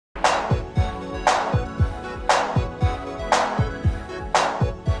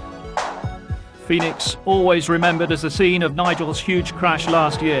Phoenix, always remembered as the scene of Nigel's huge crash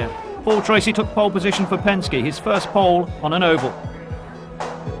last year. Paul Tracy took pole position for Penske, his first pole on an oval.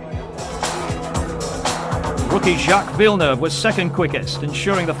 Rookie Jacques Villeneuve was second quickest,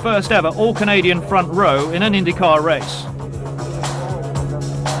 ensuring the first ever all-Canadian front row in an IndyCar race.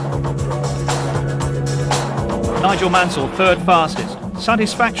 Nigel Mansell third fastest.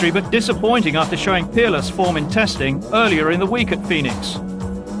 Satisfactory but disappointing after showing peerless form in testing earlier in the week at Phoenix.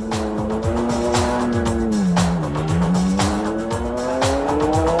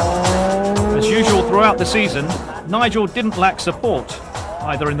 As usual throughout the season, Nigel didn't lack support,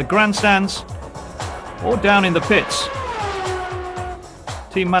 either in the grandstands or down in the pits.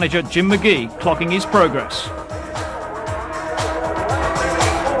 Team manager Jim McGee clocking his progress.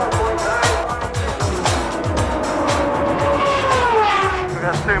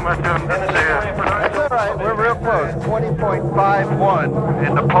 That's all right, we're real close. 20.51,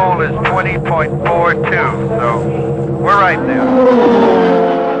 and the pole is 20.42, so we're right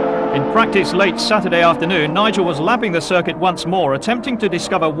there. In practice late Saturday afternoon, Nigel was lapping the circuit once more, attempting to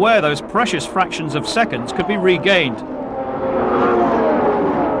discover where those precious fractions of seconds could be regained.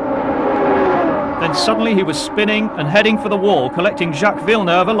 Then suddenly he was spinning and heading for the wall, collecting Jacques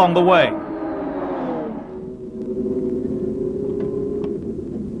Villeneuve along the way.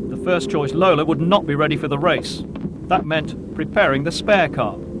 First choice Lola would not be ready for the race. That meant preparing the spare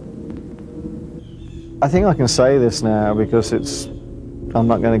car. I think I can say this now because I'm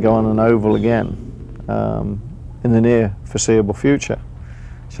not going to go on an oval again in the near foreseeable future,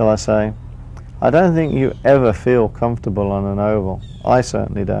 shall I say. I don't think you ever feel comfortable on an oval. I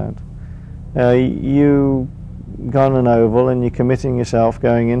certainly don't. You go on an oval and you're committing yourself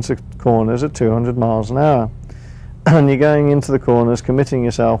going into corners at 200 miles an hour. And you're going into the corners, committing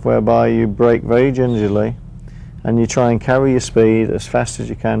yourself whereby you brake very gingerly and you try and carry your speed as fast as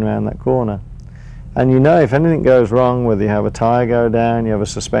you can around that corner. And you know if anything goes wrong, whether you have a tyre go down, you have a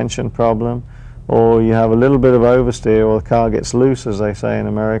suspension problem, or you have a little bit of oversteer, or the car gets loose, as they say in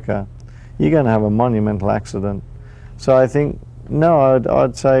America, you're going to have a monumental accident. So I think, no,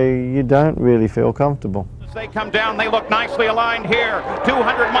 I'd say you don't really feel comfortable. As they come down, they look nicely aligned here.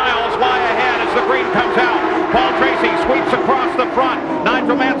 200 miles lie ahead as the green comes out. Paul Tracy sweeps across the front.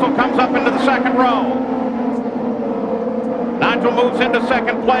 Nigel Mansell comes up into the second row. Nigel moves into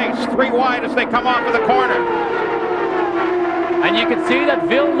second place, 3 wide as they come off of the corner. And you can see that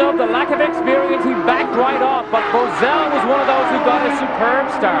Villeneuve, the lack of experience, he backed right off, but Bozell was one of those who got a superb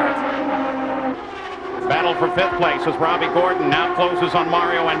start. Battle for 5th place as Robbie Gordon now closes on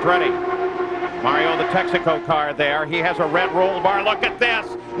Mario Andretti. Mario, the Texaco car there. He has a red roll bar. Look at this.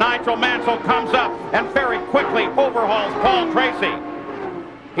 Nigel Mansell comes up and very quickly overhauls Paul Tracy.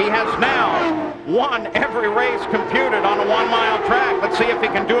 He has now won every race computed on a 1-mile track. Let's see if he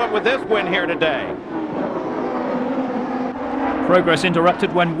can do it with this win here today. Progress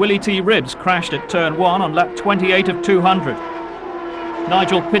interrupted when Willie T. Ribbs crashed at turn 1 on lap 28 of 200.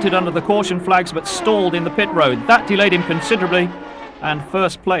 Nigel pitted under the caution flags but stalled in the pit road. That delayed him considerably, and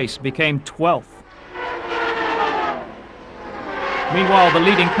first place became 12th. Meanwhile, the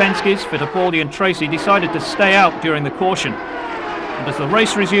leading Penskes, Fittipaldi and Tracy, decided to stay out during the caution. And as the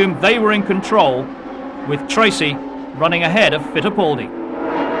race resumed, they were in control, with Tracy running ahead of Fittipaldi.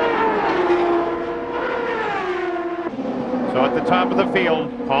 So at the top of the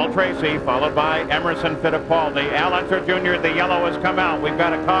field, Paul Tracy, followed by Emerson Fittipaldi. Al Unser Jr., the yellow has come out. We've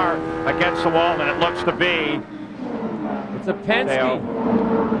got a car against the wall, and it looks to be... It's a Penske.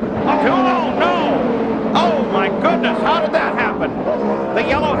 Oh, no! Oh, my goodness, how did that happen? The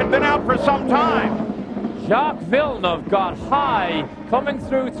yellow had been out for some time. Jacques Villeneuve got high, coming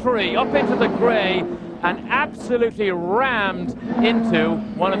through 3, up into the grey, and absolutely rammed into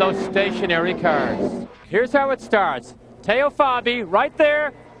one of those stationary cars. Here's how it starts. Teo Fabi, right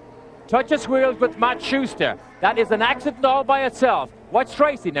there, touches wheels with Matt Schuster. That is an accident all by itself. Watch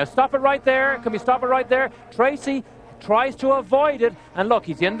Tracy. Now stop it right there. Can we stop it right there? Tracy tries to avoid it, and look,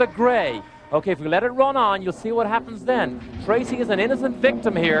 he's in the grey. Okay, if we let it run on, you'll see what happens then. Tracy is an innocent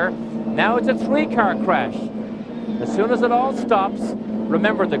victim here. Now it's a 3-car crash. As soon as it all stops,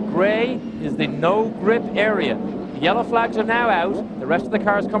 remember the grey is the no grip area. The yellow flags are now out. The rest of the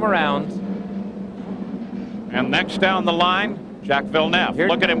cars come around. And next down the line, Jacques Villeneuve.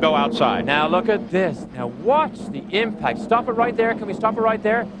 Look at him go outside. Now look at this. Now watch the impact. Stop it right there. Can we stop it right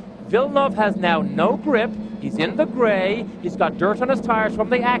there? Villeneuve has now no grip. He's in the grey. He's got dirt on his tires from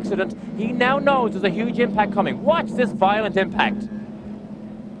the accident. He now knows there's a huge impact coming. Watch this violent impact.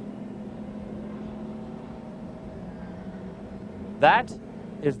 That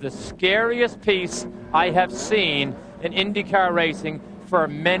is the scariest piece I have seen in IndyCar racing for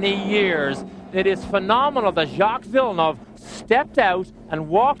many years. It is phenomenal that Jacques Villeneuve stepped out and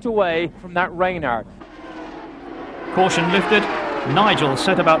walked away from that Reynard. Caution lifted. Nigel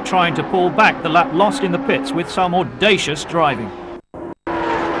set about trying to pull back the lap lost in the pits with some audacious driving.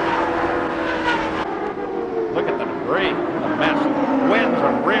 Look at the debris, the mess. Winds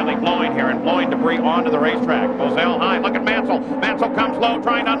are really blowing here and blowing debris onto the racetrack. Moselle high, look at Mansell. Mansell comes low,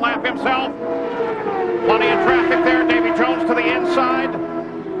 trying to unlap himself. Plenty of traffic there. Davy Jones to the inside.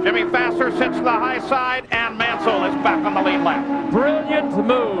 Jimmy Vasser sits to the high side, and Mansell is back on the lead lap. Brilliant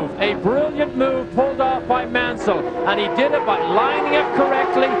move, a brilliant move pulled off by Mansell, and he did it by lining up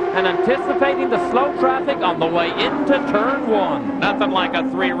correctly and anticipating the slow traffic on the way into turn one. Nothing like a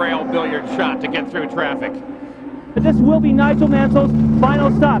three-rail billiard shot to get through traffic. This will be Nigel Mansell's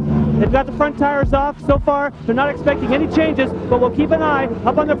final stop. They've got the front tires off. So far, they're not expecting any changes, but we'll keep an eye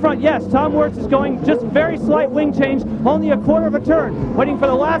up on the front. Yes, Tom Wirtz is going just very slight wing change, only a quarter of a turn. Waiting for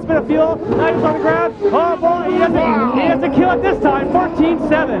the last bit of fuel. Nigel's on the ground. Oh boy, he doesn't kill it this time.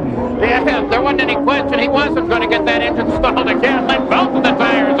 14.7. Yeah, there wasn't any question. He wasn't going to get that engine stalled again. Let both of the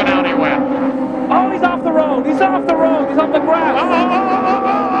tires and out he went. Oh, he's off the road. He's off the road. He's on the ground.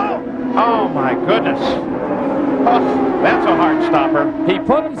 Oh my goodness. Oh, that's a hard stopper. He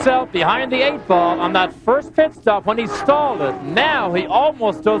put himself behind the 8 ball on that first pit stop when he stalled it. Now he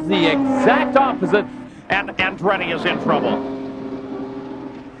almost does the exact opposite. And Andretti is in trouble.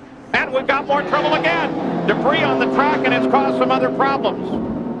 And we've got more trouble again. Debris on the track, and it's caused some other problems. All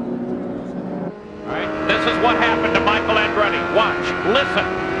right, this is what happened to Michael Andretti. Watch, listen.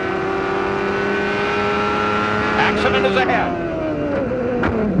 Accident is ahead.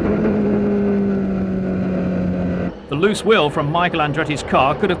 The loose wheel from Michael Andretti's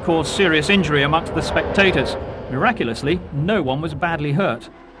car could have caused serious injury amongst the spectators. Miraculously, no one was badly hurt.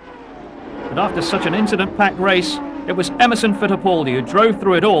 But after such an incident-packed race, it was Emerson Fittipaldi who drove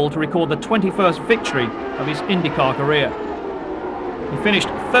through it all to record the 21st victory of his Indycar career. He finished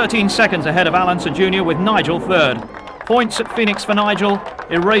 13 seconds ahead of Alan Sir Jr. with Nigel third. Points at Phoenix for Nigel,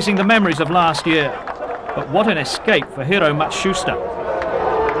 erasing the memories of last year. But what an escape for Hiro Matsushita.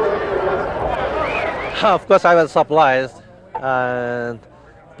 Of course, I was surprised, but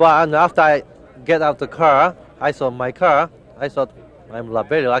after I get out the car, I saw my car. I thought I'm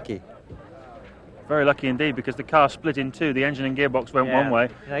very lucky. Very lucky indeed, because the car split in two. The engine and gearbox went one way,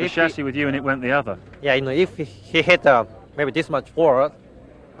 the chassis with you, and it went the other. Yeah, if he hit maybe this much forward,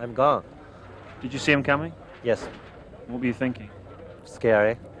 I'm gone. Did you see him coming? Yes. What were you thinking?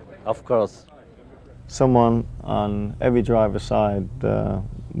 Scary, of course. Someone on every driver's side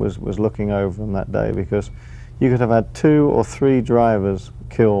was looking over him that day, because you could have had 2 or 3 drivers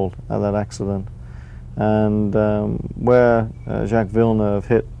killed at that accident. And where Jacques Villeneuve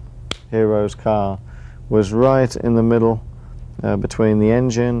hit Hiro's car was right in the middle between the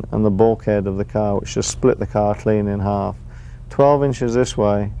engine and the bulkhead of the car, which just split the car clean in half. 12 inches this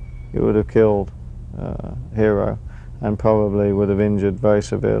way, it would have killed Hiro, and probably would have injured very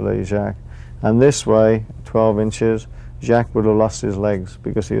severely Jacques. And this way, 12 inches, Jacques would have lost his legs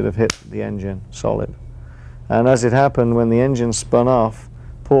because he would have hit the engine solid. And as it happened, when the engine spun off,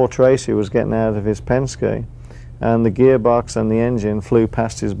 poor Tracy was getting out of his Penske, and the gearbox and the engine flew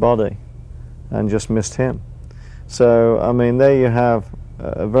past his body and just missed him. So, I mean, there you have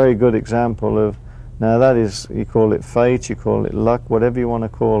a very good example of, now that is, you call it fate, you call it luck, whatever you want to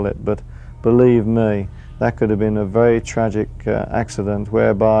call it, but believe me, that could have been a very tragic accident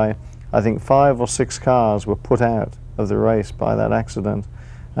whereby I think 5 or 6 cars were put out of the race by that accident,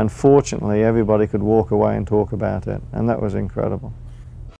 and fortunately everybody could walk away and talk about it, and that was incredible.